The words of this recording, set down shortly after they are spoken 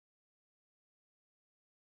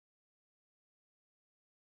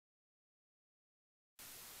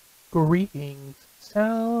Greetings,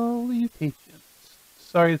 salutations.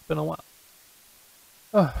 Sorry it's been a while.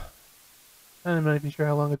 Ugh, I'm not even sure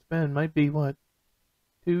how long it's been. Might be what,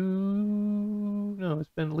 two? No, it's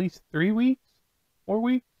been at least 3 weeks, 4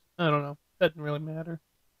 weeks. I don't know. Doesn't really matter.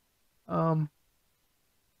 Um,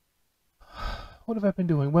 what have I been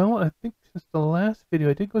doing? Well, I think since the last video,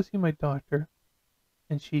 I did go see my doctor,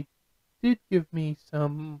 and she did give me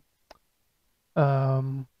some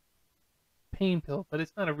um pain pill, but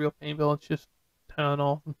it's not a real pain pill. It's just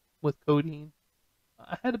Tylenol with codeine.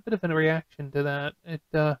 I had a bit of a reaction to that. It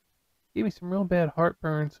gave me some real bad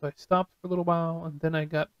heartburn, so I stopped for a little while, and then I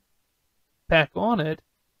got back on it.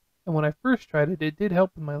 And when I first tried it, it did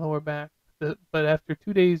help with my lower back. But after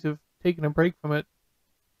 2 days of taking a break from it,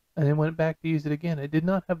 and then went back to use it again, it did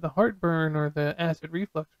not have the heartburn or the acid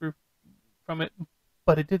reflux from it,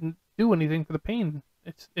 but it didn't do anything for the pain.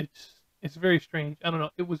 It's very strange. I don't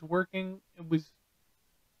know. It was working. It was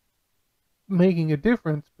making a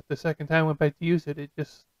difference, but the second time I went back to use it, it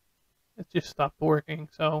just stopped working.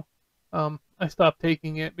 So I stopped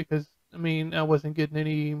taking it because I mean I wasn't getting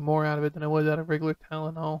any more out of it than I was out of regular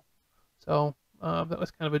Tylenol. So that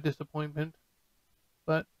was kind of a disappointment,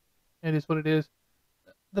 but it is what it is.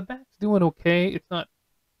 The back's doing okay. It's not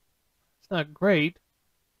great,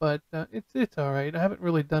 but it's all right. I haven't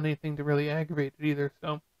really done anything to really aggravate it either.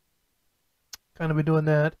 So kind of been doing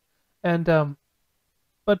that, and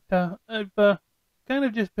but I've kind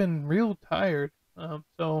of just been real tired.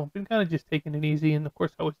 So been kind of just taking it easy, and of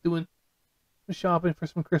course I was doing shopping for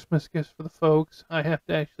some Christmas gifts for the folks. I have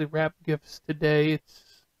to actually wrap gifts today.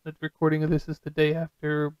 It's the recording of this is the day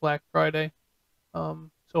after Black Friday. So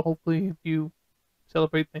hopefully if you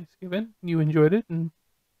celebrate Thanksgiving, you enjoyed it, and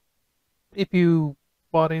if you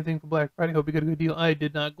bought anything for Black Friday, hope you got a good deal. I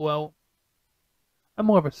did not go out. I'm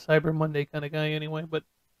more of a Cyber Monday kind of guy anyway, but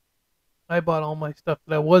I bought all my stuff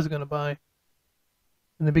that I was going to buy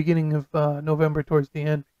in the beginning of November towards the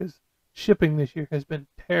end because shipping this year has been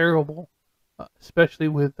terrible, especially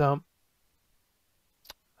with the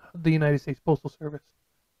United States Postal Service.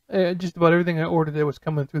 Just about everything I ordered that was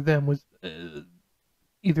coming through them was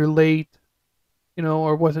either late,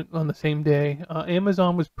 or wasn't on the same day.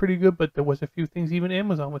 Amazon was pretty good, but there was a few things even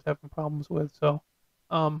Amazon was having problems with. So,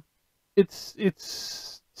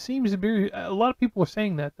 it's seems to be a lot of people were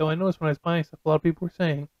saying that though. I noticed when I was buying stuff, a lot of people were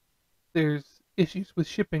saying there's issues with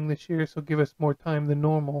shipping this year, so give us more time than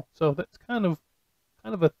normal. So that's kind of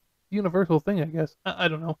a universal thing, I guess. I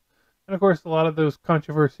don't know. And of course, a lot of those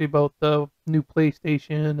controversy about the new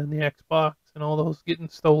PlayStation and the Xbox and all those getting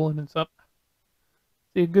stolen and stuff.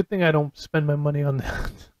 See, a good thing I don't spend my money on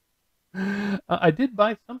that. I did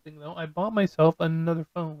buy something though. I bought myself another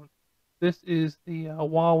phone. This is the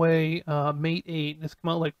Huawei Mate 8. This came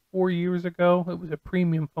out like 4 years ago. It was a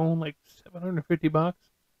premium phone, like $750.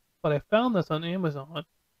 But I found this on Amazon.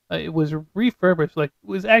 It was refurbished. Like it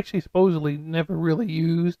was actually supposedly never really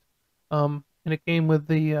used. And it came with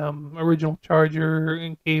the original charger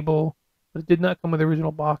and cable, but it did not come with the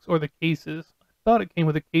original box or the cases. I thought it came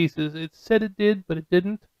with the cases. It said it did, but it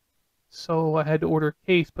didn't. So I had to order a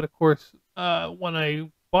case. But of course, when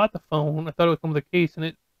I bought the phone, I thought it would come with a case, and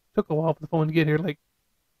it took a while for the phone to get here, like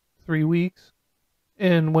 3 weeks.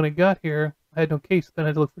 And when it got here, I had no case. Then I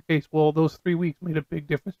had to look for a case. Well, those 3 weeks made a big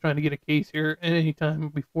difference trying to get a case here at any time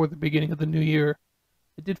before the beginning of the new year.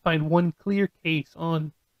 I did find one clear case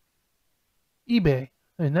on eBay,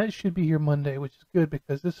 and that should be here Monday, which is good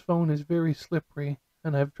because this phone is very slippery,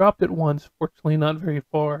 and I've dropped it once, fortunately not very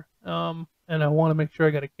far. And I want to make sure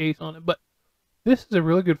I got a case on it. But this is a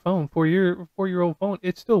really good phone, 4-year-old phone.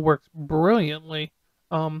 It still works brilliantly.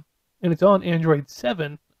 And it's on Android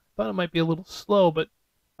 7. I thought it might be a little slow, but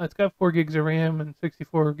it's got 4 gigs of RAM and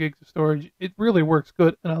 64 gigs of storage. It really works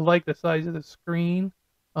good, and I like the size of the screen.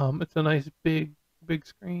 It's a nice big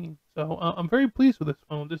screen. So I'm very pleased with this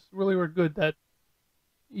phone. This really worked good. That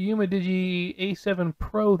Umidigi A7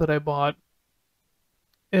 Pro that I bought,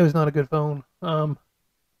 it was not a good phone.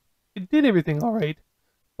 It did everything all right,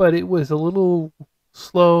 but it was a little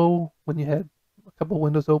slow when you had a couple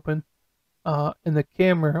windows open. And the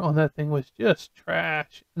camera on that thing was just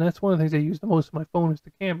trash. And that's one of the things I use the most of my phone is the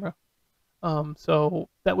camera. So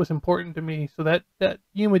that was important to me. So that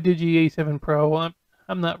Umidigi A7 Pro,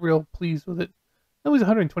 I'm not real pleased with it. It was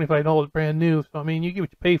 $125 brand new, so I mean you get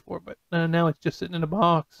what you pay for. But now it's just sitting in a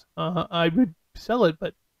box. I would sell it,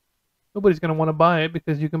 but nobody's gonna want to buy it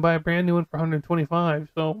because you can buy a brand new one for $125.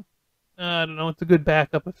 So I don't know. It's a good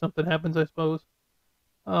backup if something happens, I suppose.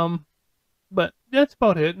 But that's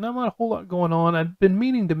about it. Not a whole lot going on. I've been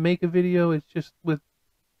meaning to make a video. It's just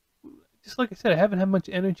like I said, I haven't had much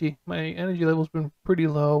energy. My energy level's been pretty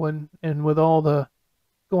low, and with all the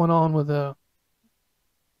going on with the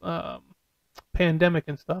um, pandemic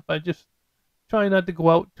and stuff, I just try not to go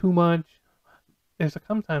out too much. There's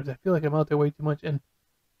sometimes I feel like I'm out there way too much, and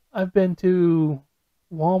I've been to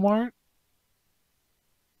Walmart,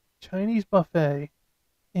 Chinese buffet,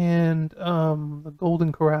 and the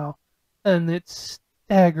Golden Corral, and it's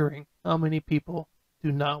staggering how many people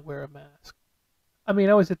do not wear a mask. I mean,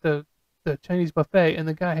 I was at the Chinese buffet,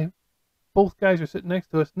 and both guys were sitting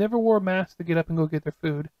next to us, never wore a mask to get up and go get their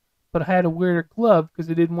food, but I had to wear a glove because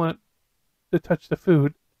they didn't want to touch the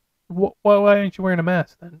food. Why aren't you wearing a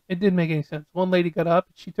mask then? It didn't make any sense. One lady got up,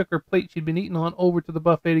 she took her plate she'd been eating on over to the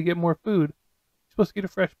buffet to get more food. She's supposed to get a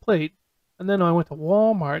fresh plate. And then I went to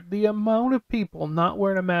Walmart. The amount of people not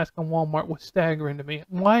wearing a mask on Walmart was staggering to me.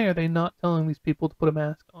 Why are they not telling these people to put a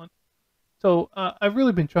mask on? So I've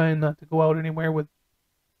really been trying not to go out anywhere with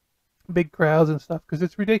big crowds and stuff because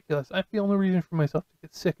it's ridiculous. I feel no reason for myself to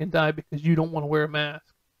get sick and die because you don't want to wear a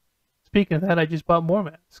mask. Speaking of that, I just bought more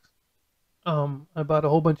masks. I bought a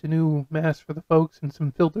whole bunch of new masks for the folks and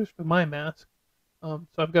some filters for my mask. So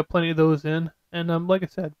I've got plenty of those in. And like I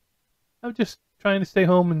said, I'm just trying to stay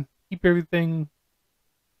home and keep everything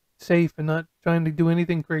safe and not trying to do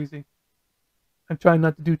anything crazy. I'm trying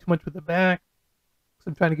not to do too much with the back because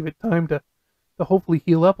I'm trying to give it time to hopefully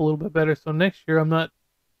heal up a little bit better. So next year I'm not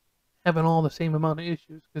having all the same amount of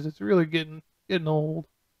issues because it's really getting old.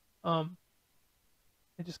 I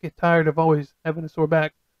just get tired of always having a sore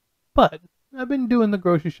back. But I've been doing the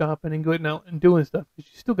grocery shopping and going out and doing stuff because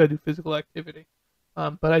you still got to do physical activity.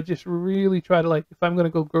 But I just really try to, like, if I'm going to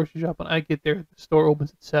go grocery shopping, I get there, the store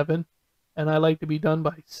opens at 7, and I like to be done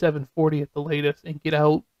by 7:40 at the latest and get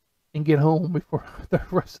out and get home before the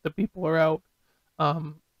rest of the people are out.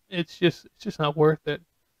 It's just not worth it.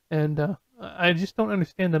 And I just don't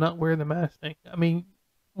understand the not wearing the mask thing. I mean,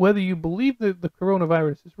 whether you believe that the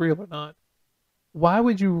coronavirus is real or not, why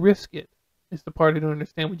would you risk it? Is the part I don't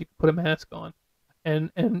understand when you can put a mask on.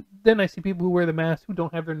 And then I see people who wear the mask who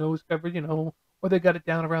don't have their nose covered, or they got it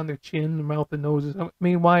down around their chin, their mouth, and noses. I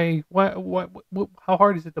mean, why, how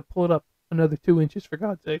hard is it to pull it up another 2 inches, for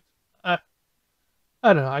God's sakes? I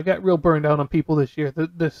don't know. I got real burned out on people this year.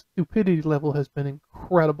 The stupidity level has been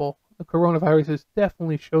incredible. The coronavirus has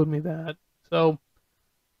definitely showed me that. So,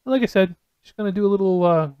 like I said, just going to do a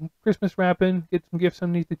little Christmas wrapping, get some gifts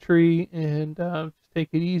underneath the tree, and just take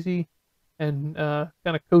it easy. And kind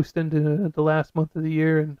of coast into the last month of the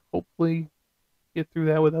year and hopefully get through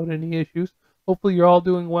that without any issues. Hopefully you're all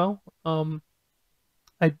doing well.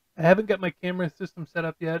 I haven't got my camera system set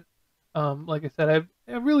up yet. Like I said,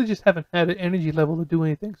 I really just haven't had an energy level to do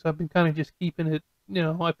anything, so I've been kind of just keeping it,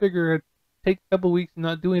 I figure I'd take a couple of weeks and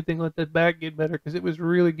not do anything, let that back get better, because it was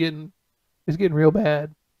really getting real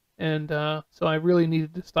bad. And so I really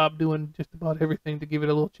needed to stop doing just about everything to give it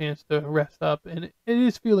a little chance to rest up. And it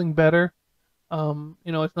is feeling better.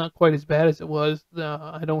 It's not quite as bad as it was.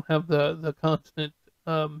 I don't have the constant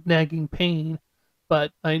nagging pain,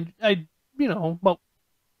 but I about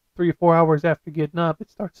 3 or 4 hours after getting up, it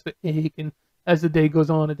starts to ache, and as the day goes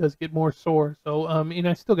on, it does get more sore. So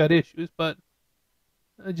I still got issues, but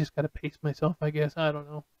I just gotta pace myself, I guess. I don't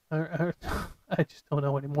know. I just don't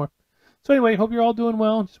know anymore. So anyway, hope you're all doing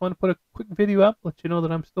well. Just want to put a quick video up, let you know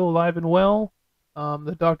that I'm still alive and well.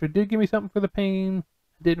 The doctor did give me something for the pain.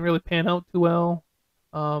 Didn't really pan out too well,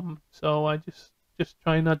 so I just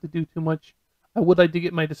trying not to do too much. I would like to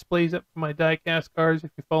get my displays up for my die-cast cars.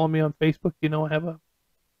 If you follow me on Facebook, I have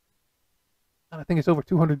I think it's over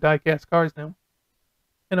 200 die-cast cars now,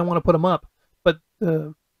 and I want to put them up. But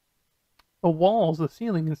the walls, the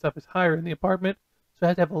ceiling and stuff is higher in the apartment, so I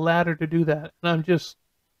have to have a ladder to do that. And I'm just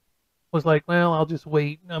was like, well, I'll just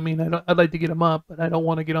wait. I mean, I'd like to get them up, but I don't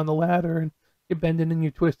want to get on the ladder and you're bending and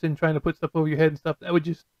you're twisting, trying to put stuff over your head and stuff. That would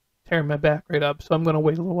just tear my back right up. So I'm going to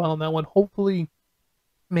wait a little while on that one. Hopefully,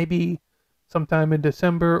 maybe sometime in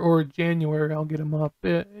December or January, I'll get them up.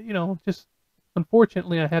 Just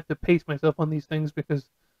unfortunately, I have to pace myself on these things because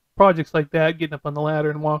projects like that, getting up on the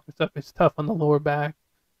ladder and walking stuff, is tough on the lower back.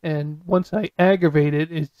 And once I aggravate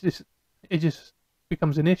it, it just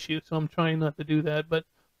becomes an issue. So I'm trying not to do that. But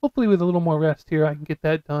hopefully, with a little more rest here, I can get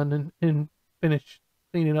that done and finish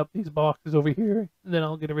cleaning up these boxes over here, and then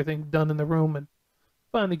I'll get everything done in the room and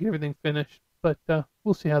finally get everything finished. But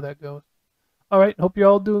we'll see how that goes. All right, hope you're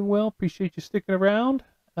all doing well. Appreciate you sticking around.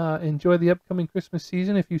 Enjoy the upcoming Christmas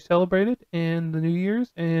season if you celebrate it, and the New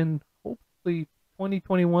Year's, and hopefully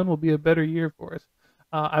 2021 will be a better year for us.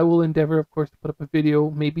 I will endeavor, of course, to put up a video,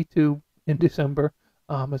 maybe 2, in December,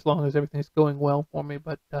 as long as everything's going well for me.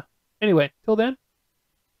 But anyway, till then,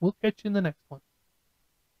 we'll catch you in the next one.